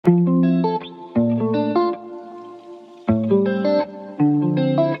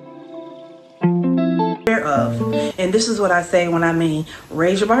And this is what I say when I mean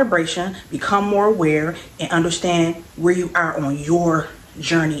raise your vibration, become more aware, and understand where you are on your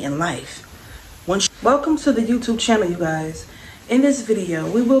journey in life. Welcome to the YouTube channel, you guys. In this video,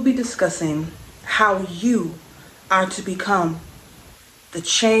 we will be discussing how you are to become the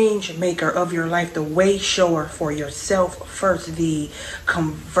change maker of your life, the way shower for yourself first, the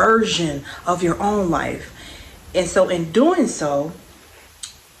conversion of your own life. And so in doing so,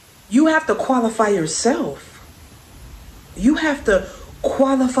 you have to qualify yourself. You have to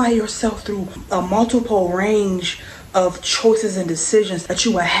qualify yourself through a multiple range of choices and decisions that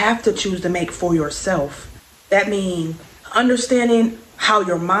you will have to choose to make for yourself. That means understanding how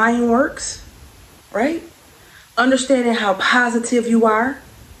your mind works, right? Understanding how positive you are,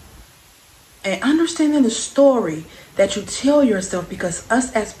 and understanding the story that you tell yourself, because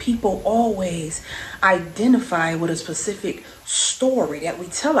us as people always identify with a specific story that we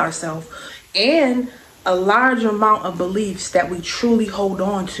tell ourselves and a large amount of beliefs that we truly hold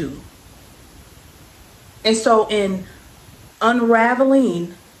on to. And so in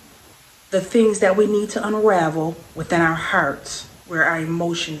unraveling the things that we need to unravel within our hearts, where our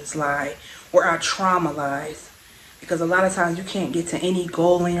emotions lie, where our trauma lies, because a lot of times you can't get to any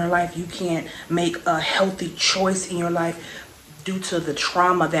goal in your life, you can't make a healthy choice in your life due to the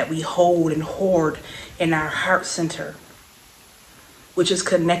trauma that we hold and hoard in our heart center, which is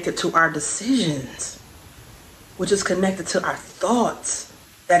connected to our decisions, which is connected to our thoughts,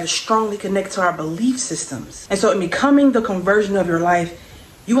 that is strongly connected to our belief systems. And so in becoming the conversion of your life,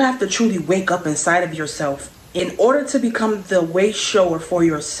 you have to truly wake up inside of yourself. In order to become the way shower for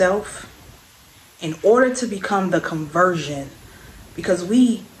yourself, in order to become the conversion, because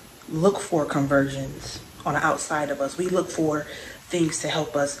we look for conversions on the outside of us. We look for things to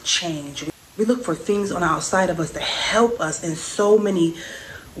help us change. We look for things on the outside of us to help us in so many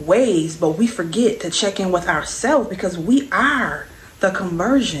ways, but we forget to check in with ourselves, because we are the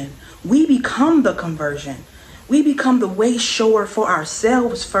conversion. We become the conversion. We become the way shower for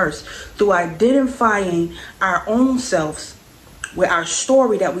ourselves first through identifying our own selves with our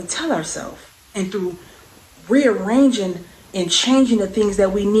story that we tell ourselves, and through rearranging and changing the things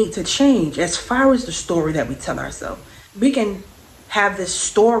that we need to change as far as the story that we tell ourselves. We can have this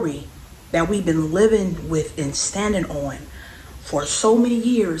story that we've been living with and standing on for so many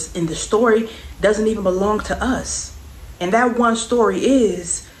years, and the story doesn't even belong to us. And that one story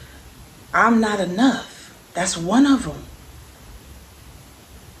is, I'm not enough. That's one of them.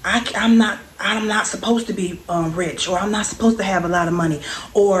 I'm not supposed to be rich, or I'm not supposed to have a lot of money,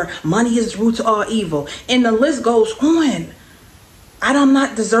 or money is the root to all evil. And the list goes on. I'm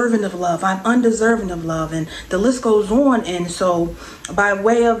not deserving of love. I'm undeserving of love. And the list goes on. And so by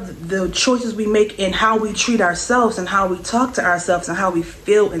way of the choices we make in how we treat ourselves and how we talk to ourselves and how we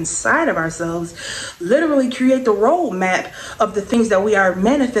feel inside of ourselves, literally create the roadmap of the things that we are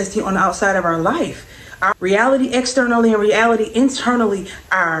manifesting on the outside of our life. Our reality externally and reality internally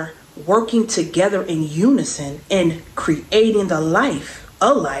are working together in unison and creating a life,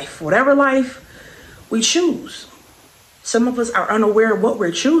 whatever life we choose. Some of us are unaware of what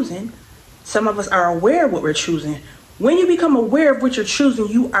we're choosing. Some of us are aware of what we're choosing. When you become aware of what you're choosing,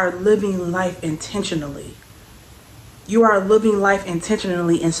 you are living life intentionally. You are living life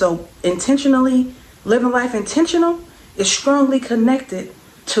intentionally. And so intentionally, living life intentional is strongly connected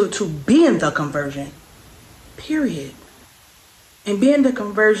to being the conversion, period. And being the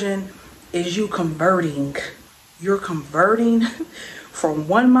conversion is you converting. You're converting from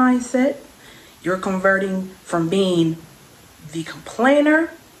one mindset. You're converting from being the complainer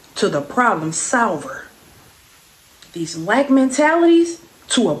to the problem solver. These lack mentalities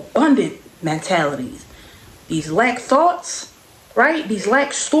to abundant mentalities. These lack thoughts, right? These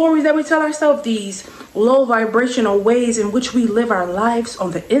lack stories that we tell ourselves. These low vibrational ways in which we live our lives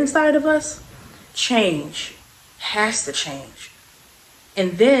on the inside of us. Change has to change.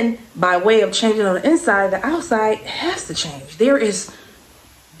 And then by way of changing on the inside, the outside has to change. There is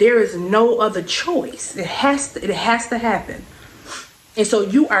no other choice. It has to happen. And so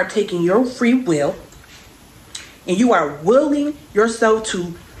you are taking your free will and you are willing yourself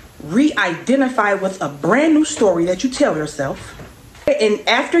to re-identify with a brand new story that you tell yourself. And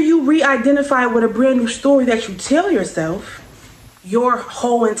after you re-identify with a brand new story that you tell yourself, your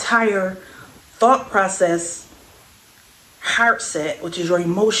whole entire thought process, heart set, which is your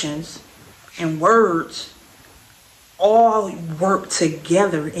emotions and words, all work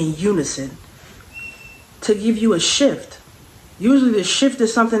together in unison to give you a shift. Usually the shift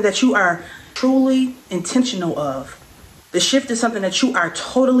is something that you are truly intentional of. The shift is something that you are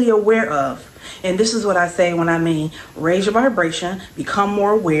totally aware of. And this is what I say when I mean raise your vibration, become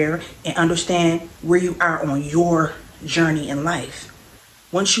more aware, and understand where you are on your journey in life.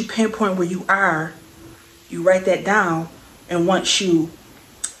 Once you pinpoint where you are, you write that down. And once you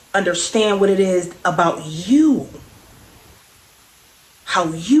understand what it is about you, how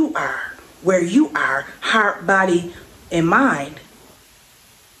you are, where you are, heart, body, and mind,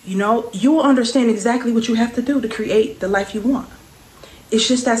 you'll understand exactly what you have to do to create the life you want. It's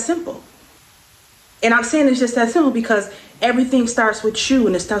just that simple. And I'm saying it's just that simple because everything starts with you,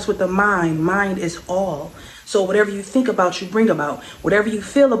 and it starts with the mind. Mind is all. So whatever you think about, you bring about. Whatever you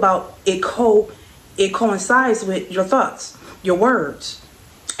feel about, it coincides with your thoughts, your words.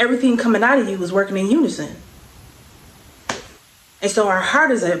 Everything coming out of you is working in unison. And so our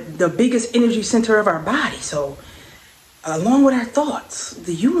heart is the biggest energy center of our body. So along with our thoughts,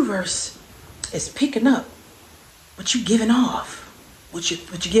 the universe is picking up what you're giving off. What you're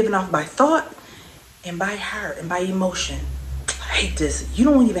giving off by thought and by heart and by emotion. I hate this. You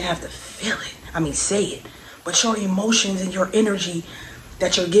don't even have to feel it. Say it. But your emotions and your energy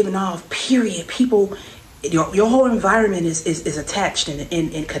that you're giving off, period. People, your whole environment is attached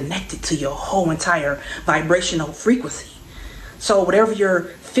and connected to your whole entire vibrational frequency. So whatever you're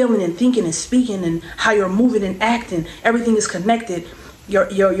feeling and thinking and speaking and how you're moving and acting, everything is connected.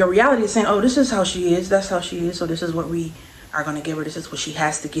 Your reality is saying, oh, this is how she is. That's how she is. So this is what we are going to give her. This is what she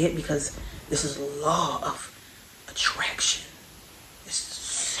has to get because this is law of attraction. It's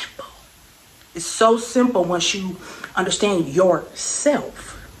simple. It's so simple once you understand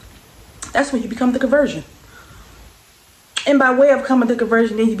yourself. That's when you become the conversion. And by way of becoming the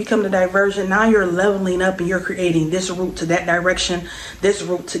conversion, then you become the divergent. Now you're leveling up and you're creating this route to that direction, this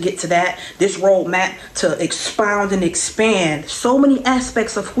route to get to that, this roadmap to expound and expand so many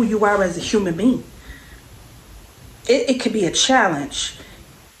aspects of who you are as a human being. It could be a challenge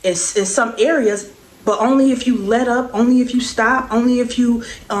in some areas, but only if you let up, only if you stop, only if you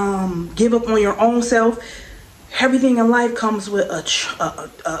give up on your own self. Everything in life comes with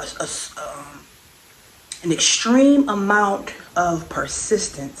an extreme amount of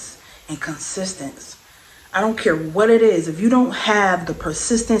persistence and consistency. I don't care what it is. If you don't have the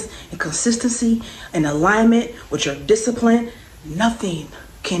persistence and consistency and alignment with your discipline, nothing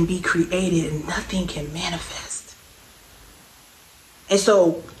can be created and nothing can manifest. And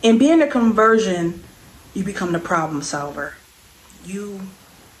so in being a conversion, you become the problem solver. You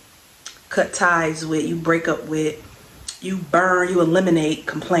cut ties with, you break up with, you burn, you eliminate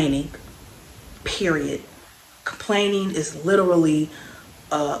complaining, period. Complaining is literally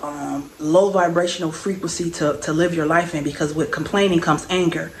a low vibrational frequency to live your life in, because with complaining comes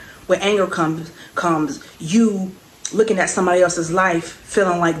anger. With anger comes you looking at somebody else's life,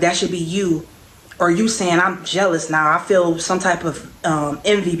 feeling like that should be you, or you saying, I'm jealous now. I feel some type of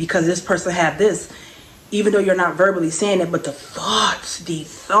envy because this person had this, even though you're not verbally saying it. But the thoughts, the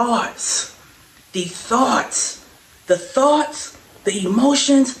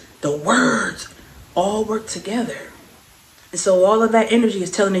emotions, the words, all work together. And so all of that energy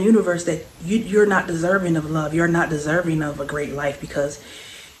is telling the universe that you're not deserving of love. You're not deserving of a great life because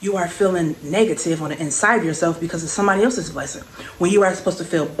you are feeling negative on the inside of yourself because of somebody else's blessing. When you are supposed to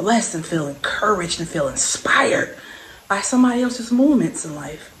feel blessed and feel encouraged and feel inspired by somebody else's movements in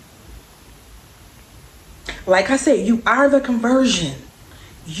life. Like I said, you are the conversion.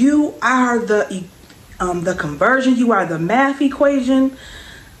 You are the conversion. You are the math equation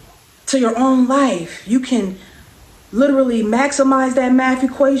to your own life. You can literally maximize that math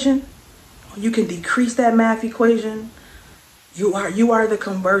equation. You can decrease that math equation. You are the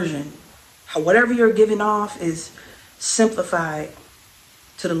conversion. Whatever you're giving off is simplified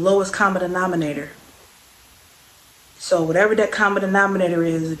to the lowest common denominator. So whatever that common denominator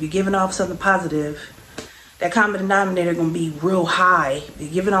is, if you're giving off something positive, that common denominator is going to be real high. If you're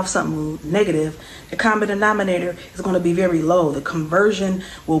giving off something negative, the common denominator is going to be very low. The conversion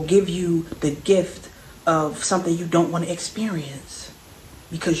will give you the gift of something you don't want to experience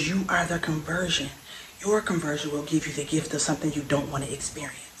because you are the conversion. Your conversion will give you the gift of something you don't want to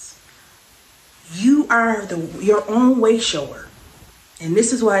experience. You are your own way shower. And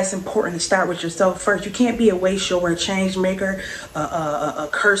this is why it's important to start with yourself first. You can't be a way shower, a change maker, a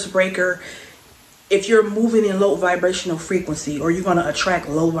curse breaker, if you're moving in low vibrational frequency, or you're going to attract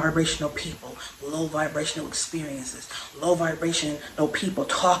low vibrational people, low vibrational experiences, low vibrational people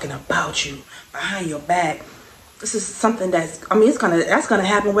talking about you behind your back. This is something that's gonna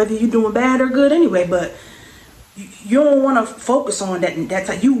happen whether you're doing bad or good anyway. But you don't want to focus on that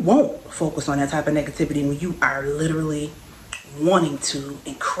type. You won't focus on that type of negativity when you are literally wanting to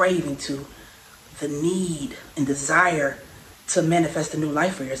and craving to, the need and desire to manifest a new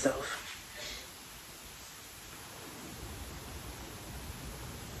life for yourself.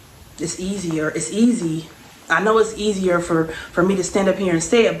 It's easy I know it's easier for me to stand up here and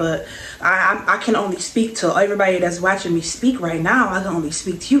say it, but I can only speak to everybody that's watching me speak right now. I can only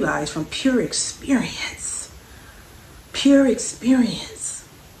speak to you guys from pure experience. Pure experience.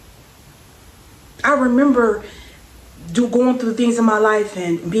 I remember going through things in my life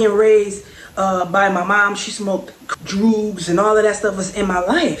and being raised by my mom. She smoked droogs and all of that stuff was in my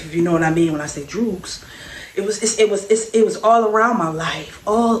life, if you know what I mean when I say droogs. It was all around my life,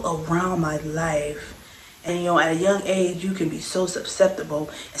 and you know, at a young age you can be so susceptible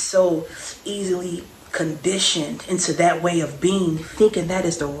and so easily conditioned into that way of being, thinking that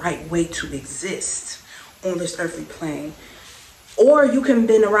is the right way to exist on this earthly plane. Or you can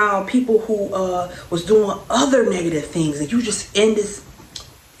been around people who was doing other negative things, and you just in this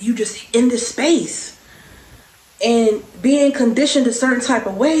space and being conditioned a certain type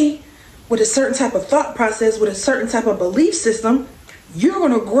of way, with a certain type of thought process, with a certain type of belief system. You're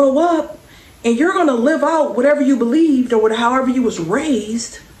going to grow up and you're going to live out whatever you believed or however you was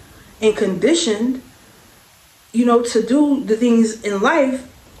raised and conditioned, you know, to do the things in life.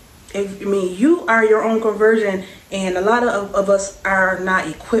 You are your own conversion, and a lot of us are not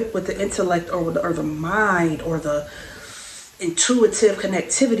equipped with the intellect or the mind or the intuitive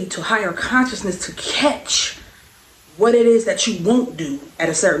connectivity to higher consciousness to catch what it is that you won't do at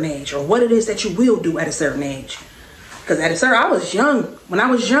a certain age, or what it is that you will do at a certain age. Because I was young. When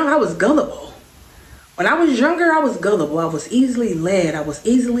I was young, I was gullible. When I was younger, I was gullible. I was easily led. I was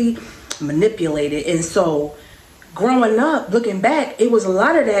easily manipulated. And so growing up, looking back, it was a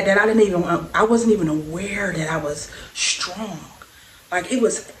lot of that I wasn't even aware that I was strong. Like, it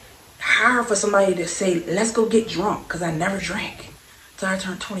was hard for somebody to say, let's go get drunk, because I never drank until I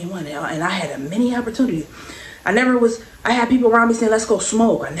turned 21, and I had many opportunities. I had people around me saying, let's go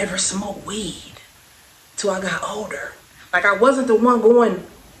smoke. I never smoked weed till I got older. Like, I wasn't the one going,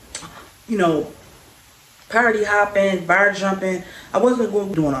 you know, party hopping, bar jumping. I wasn't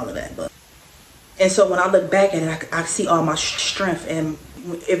going doing all of that. And so when I look back at it, I see all my strength. And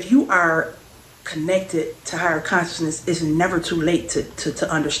if you are connected to higher consciousness, it's never too late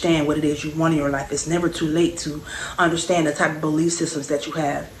to understand what it is you want in your life. It's never too late to understand the type of belief systems that you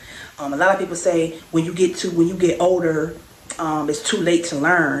have. A lot of people say when you get older, it's too late to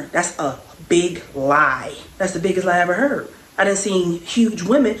learn. That's a big lie. That's the biggest lie I ever heard. I done seen huge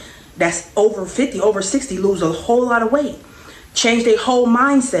women that's over 50, over 60 lose a whole lot of weight, change their whole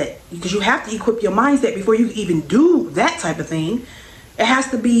mindset, because you have to equip your mindset before you can even do that type of thing. It has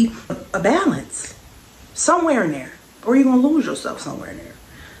to be a balance somewhere in there, or you're gonna lose yourself somewhere in there.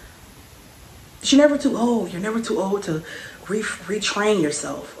 You're never too old. You're never too old to retrain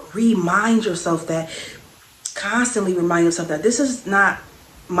yourself. Constantly remind yourself that this is not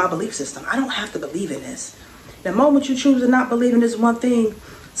my belief system. I don't have to believe in this. The moment you choose to not believe in this one thing,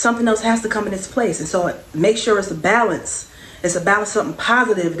 something else has to come in its place. And so make sure it's a balance. It's a balance, something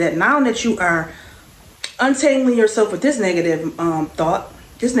positive, that now that you are untangling yourself with this negative thought,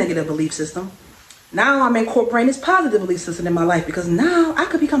 this negative belief system, now I'm incorporating this positive belief system in my life, because now I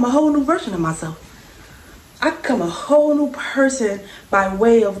could become a whole new version of myself. I become a whole new person by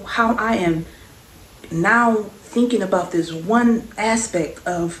way of how I am now thinking about this one aspect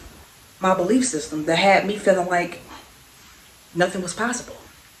of my belief system that had me feeling like nothing was possible.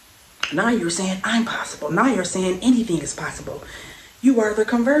 Now you're saying I'm possible. Now you're saying anything is possible. You are the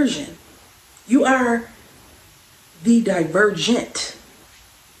conversion. You are the divergent.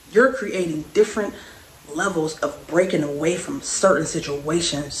 You're creating different levels of breaking away from certain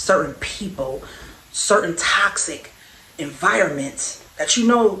situations, certain people, certain toxic environments that you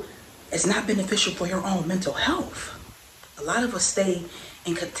know is not beneficial for your own mental health. A lot of us stay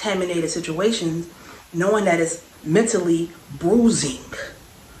in contaminated situations knowing that it's mentally bruising,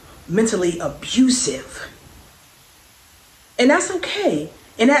 mentally abusive. And that's okay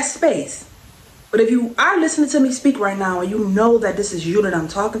in that space. But if you are listening to me speak right now and you know that this is you that I'm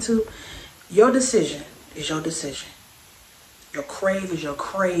talking to, your decision is your decision. Your crave is your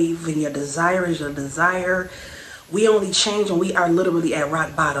crave, and your desire is your desire. We only change when we are literally at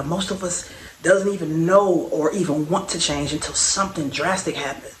rock bottom. Most of us doesn't even know or even want to change until something drastic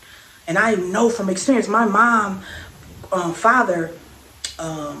happens. And I know from experience, my mom, father,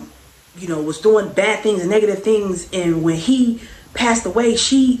 was doing bad things and negative things. And when he passed away,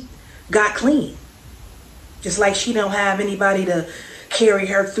 she got clean. Just like she don't have anybody to carry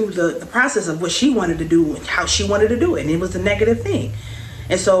her through the process of what she wanted to do and how she wanted to do it. And it was a negative thing.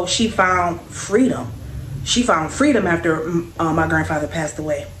 And so she found freedom. She found freedom after my grandfather passed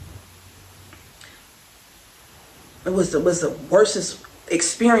away. It was the worstest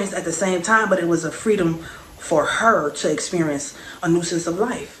experience at the same time, but it was a freedom for her to experience a new sense of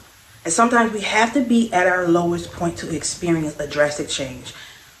life. And sometimes we have to be at our lowest point to experience a drastic change.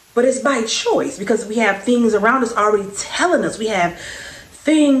 But it's by choice, because we have things around us already telling us. We have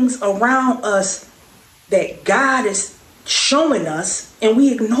things around us that God is showing us, and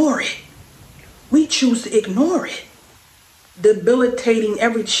we ignore it. We choose to ignore it, debilitating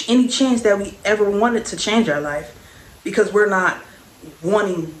any chance that we ever wanted to change our life, because we're not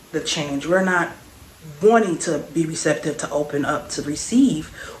wanting the change. We're not wanting to be receptive, to open up, to receive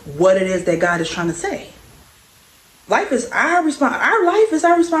what it is that God is trying to say. Life is our life is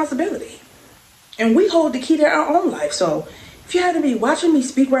our responsibility, and we hold the key to our own life. So if you had to be watching me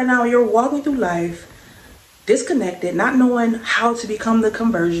speak right now, you're walking through life disconnected, not knowing how to become the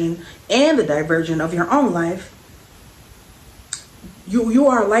conversion and the divergent of your own life. You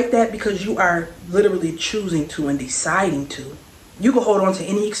are like that because you are literally choosing to and deciding to. You can hold on to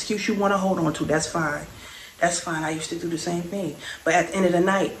any excuse you want to hold on to. That's fine. That's fine. I used to do the same thing. But at the end of the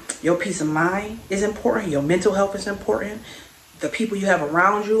night, your peace of mind is important. Your mental health is important. The people you have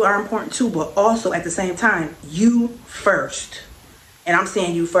around you are important too. But also at the same time, you first. And I'm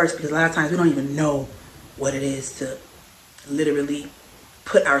saying you first because a lot of times we don't even know what it is to literally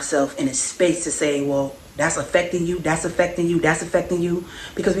put ourselves in a space to say, well, that's affecting you, that's affecting you, that's affecting you,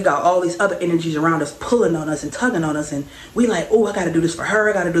 because we got all these other energies around us pulling on us and tugging on us, and we like, oh, I got to do this for her,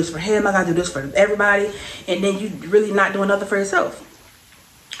 I got to do this for him, I got to do this for everybody, and then you really not doing nothing for yourself,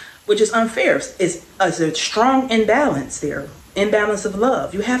 which is unfair. It's a strong imbalance there, imbalance of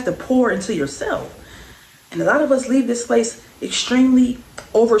love. You have to pour into yourself, and a lot of us leave this place extremely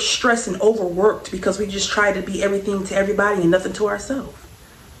overstressed and overworked because we just try to be everything to everybody and nothing to ourselves.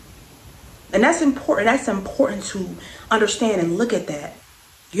 And that's important. That's important to understand and look at that.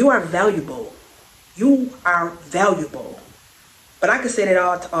 You are valuable. You are valuable. But I could say that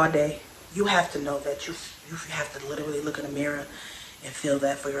all day. You have to know that you have to literally look in the mirror and feel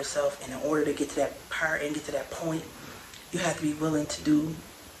that for yourself. And in order to get to that part and get to that point, you have to be willing to do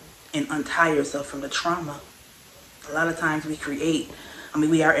and untie yourself from the trauma. A lot of times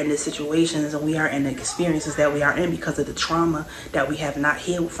we are in the situations and we are in the experiences that we are in because of the trauma that we have not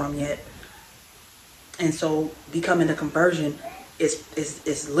healed from yet. And so becoming a conversion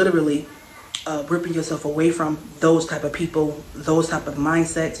is literally ripping yourself away from those type of people, those type of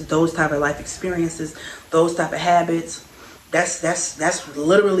mindsets, those type of life experiences, those type of habits. That's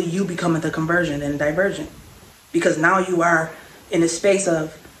literally you becoming the conversion and divergent. Because now you are in a space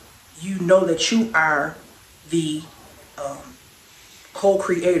of, you know that you are the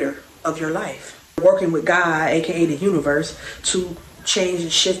co-creator of your life. Working with God, aka the universe, to change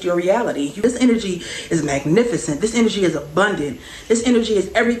and shift your reality. This energy is magnificent. This energy is abundant. This energy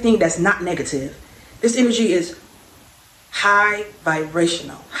is everything that's not negative. This energy is high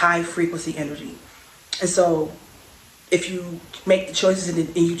vibrational, high frequency energy. And so if you make the choices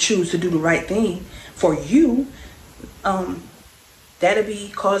and you choose to do the right thing for you, that'll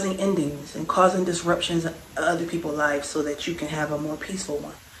be causing endings and causing disruptions in other people's lives so that you can have a more peaceful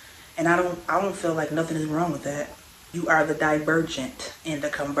one. And I don't feel like nothing is wrong with that. You are the divergent and the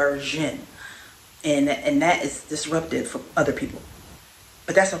conversion. And that is disruptive for other people.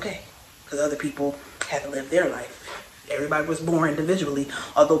 But that's okay, because other people have to live their life. Everybody was born individually,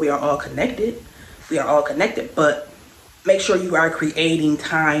 although we are all connected. We are all connected, but make sure you are creating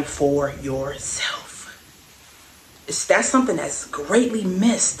time for yourself. That's something that's greatly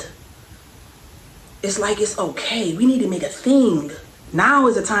missed. It's like, it's okay. We need to make a thing. Now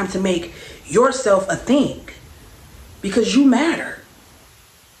is the time to make yourself a thing. Because you matter.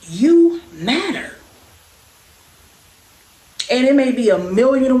 You matter. And it may be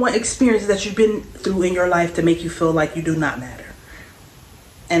 1,000,001 experiences that you've been through in your life to make you feel like you do not matter.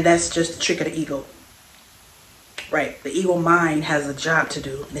 And that's just the trick of the ego. Right? The ego mind has a job to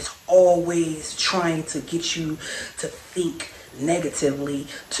do. And it's always trying to get you to think negatively,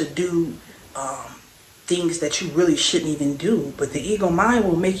 to do things that you really shouldn't even do. But the ego mind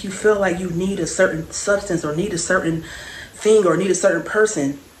will make you feel like you need a certain substance or need a certain thing or need a certain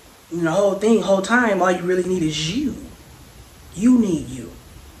person. And the whole time, all you really need is you. You need you.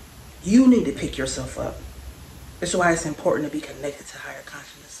 You need to pick yourself up. That's why it's important to be connected to higher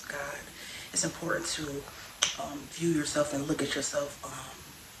consciousness, God. It's important to view yourself and look at yourself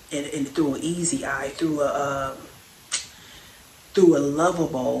and through an easy eye, through a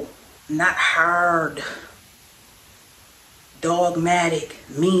lovable, not hard, dogmatic,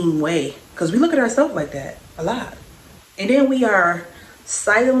 mean way. Because we look at ourselves like that a lot. And then we are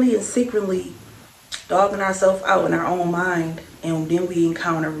silently and secretly dogging ourselves out in our own mind. And then we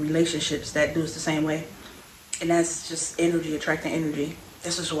encounter relationships that do us the same way. And that's just energy attracting energy.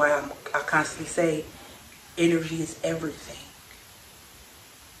 This is why I constantly say energy is everything.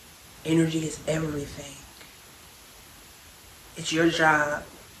 Energy is everything. It's your job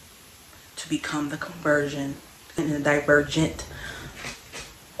to become the conversion and the divergent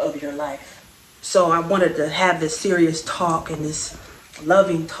of your life. So I wanted to have this serious talk and this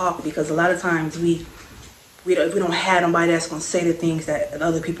loving talk, because a lot of times we don't have nobody that's going to say the things that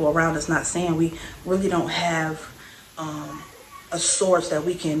other people around us not saying. We really don't have a source that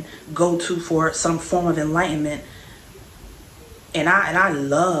we can go to for some form of enlightenment. And I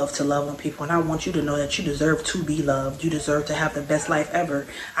love to love on people, and I want you to know that you deserve to be loved. You deserve to have the best life ever.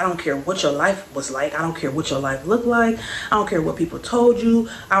 I don't care what your life was like. I don't care what your life looked like. I don't care what people told you.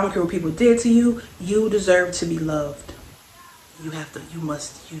 I don't care what people did to you. You deserve to be loved. You have to, you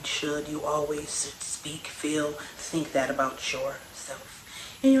must, you should, you always speak, feel, think that about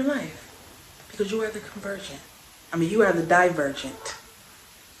yourself in your life. Because you are the convergent. I mean, you are the divergent.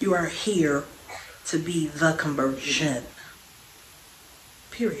 You are here to be the conversion.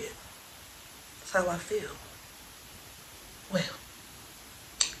 Period. That's how I feel. Well,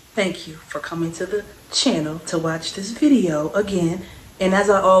 thank you for coming to the channel to watch this video again. And as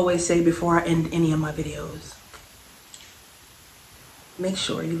I always say before I end any of my videos, make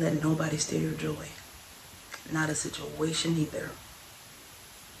sure you let nobody steal your joy. Not a situation either.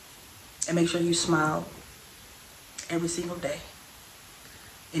 And make sure you smile every single day.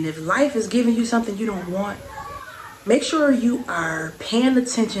 And if life is giving you something you don't want, make sure you are paying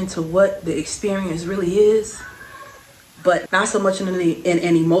attention to what the experience really is, but not so much in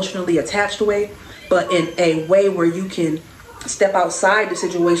an emotionally attached way, but in a way where you can step outside the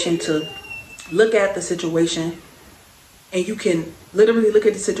situation to look at the situation, and you can literally look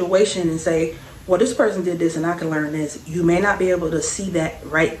at the situation and say, well, this person did this and I can learn this. You may not be able to see that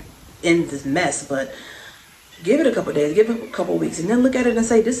right in this mess, but give it a couple of days, give it a couple of weeks, and then look at it and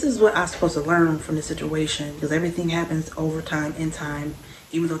say, this is what I'm supposed to learn from the situation, because everything happens over time, in time,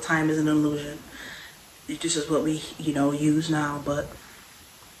 even though time is an illusion. This is what we, use now, but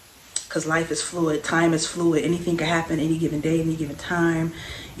because life is fluid, time is fluid, anything can happen any given day, any given time.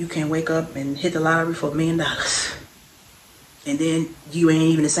 You can wake up and hit the lottery for $1 million. And then you ain't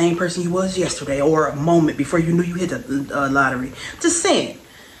even the same person you was yesterday, or a moment before you knew you hit the lottery. Just saying,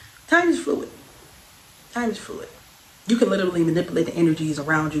 time is fluid. Time is fluid. You can literally manipulate the energies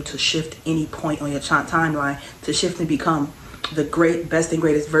around you to shift any point on your timeline, to shift and become the best and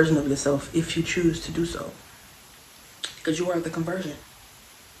greatest version of yourself if you choose to do so. Because you are the conversion.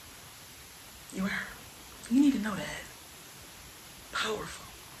 You are. You need to know that. Powerful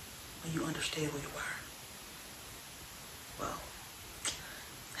when you understand who you are. Well,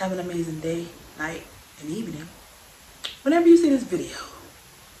 have an amazing day, night, and evening whenever you see this video.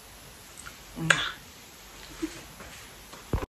 Mwah.